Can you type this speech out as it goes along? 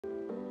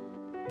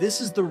This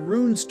is the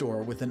Roon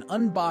store with an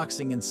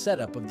unboxing and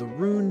setup of the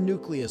Roon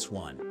Nucleus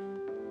One.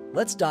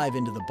 Let's dive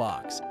into the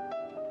box.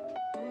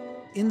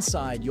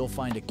 Inside, you'll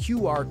find a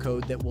QR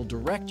code that will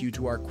direct you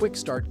to our Quick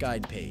Start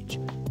Guide page.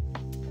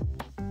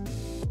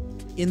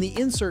 In the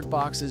insert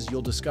boxes,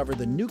 you'll discover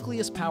the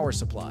Nucleus power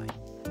supply,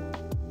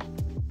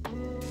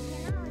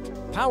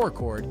 power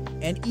cord,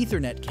 and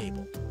Ethernet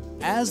cable.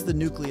 As the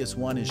Nucleus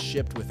One is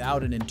shipped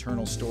without an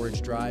internal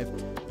storage drive,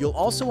 you'll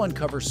also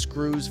uncover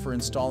screws for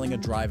installing a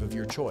drive of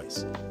your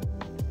choice.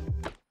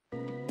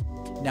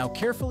 Now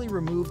carefully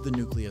remove the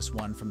Nucleus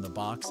One from the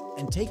box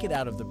and take it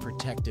out of the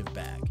protective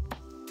bag.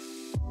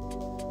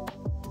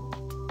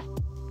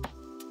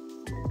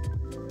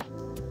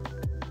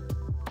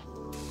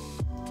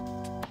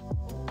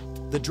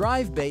 The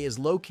drive bay is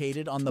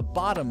located on the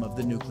bottom of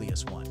the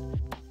Nucleus One.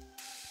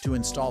 To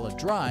install a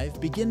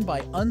drive, begin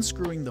by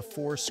unscrewing the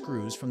 4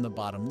 screws from the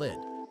bottom lid.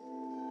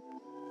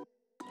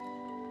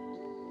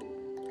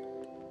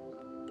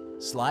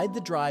 Slide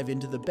the drive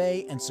into the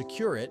bay and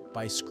secure it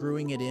by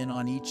screwing it in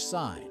on each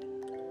side.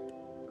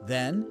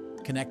 Then,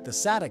 connect the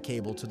SATA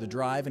cable to the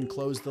drive and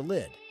close the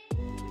lid.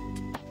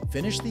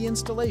 Finish the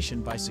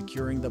installation by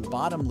securing the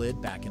bottom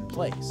lid back in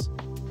place.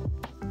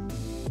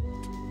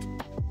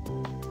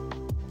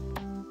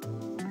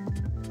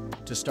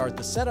 To start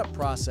the setup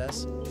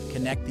process,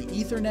 connect the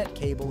Ethernet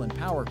cable and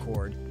power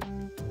cord,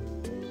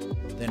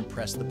 then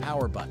press the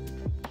power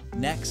button.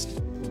 Next,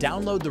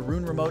 download the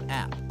Roon Remote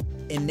app.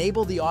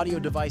 Enable the audio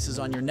devices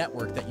on your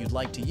network that you'd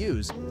like to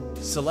use,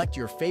 select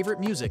your favorite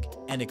music,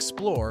 and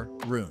explore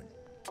Roon.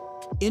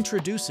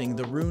 Introducing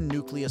the Roon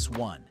Nucleus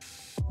One,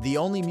 the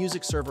only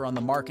music server on the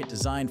market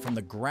designed from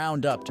the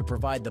ground up to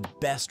provide the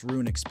best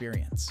Roon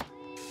experience.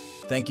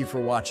 Thank you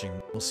for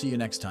watching. We'll see you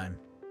next time.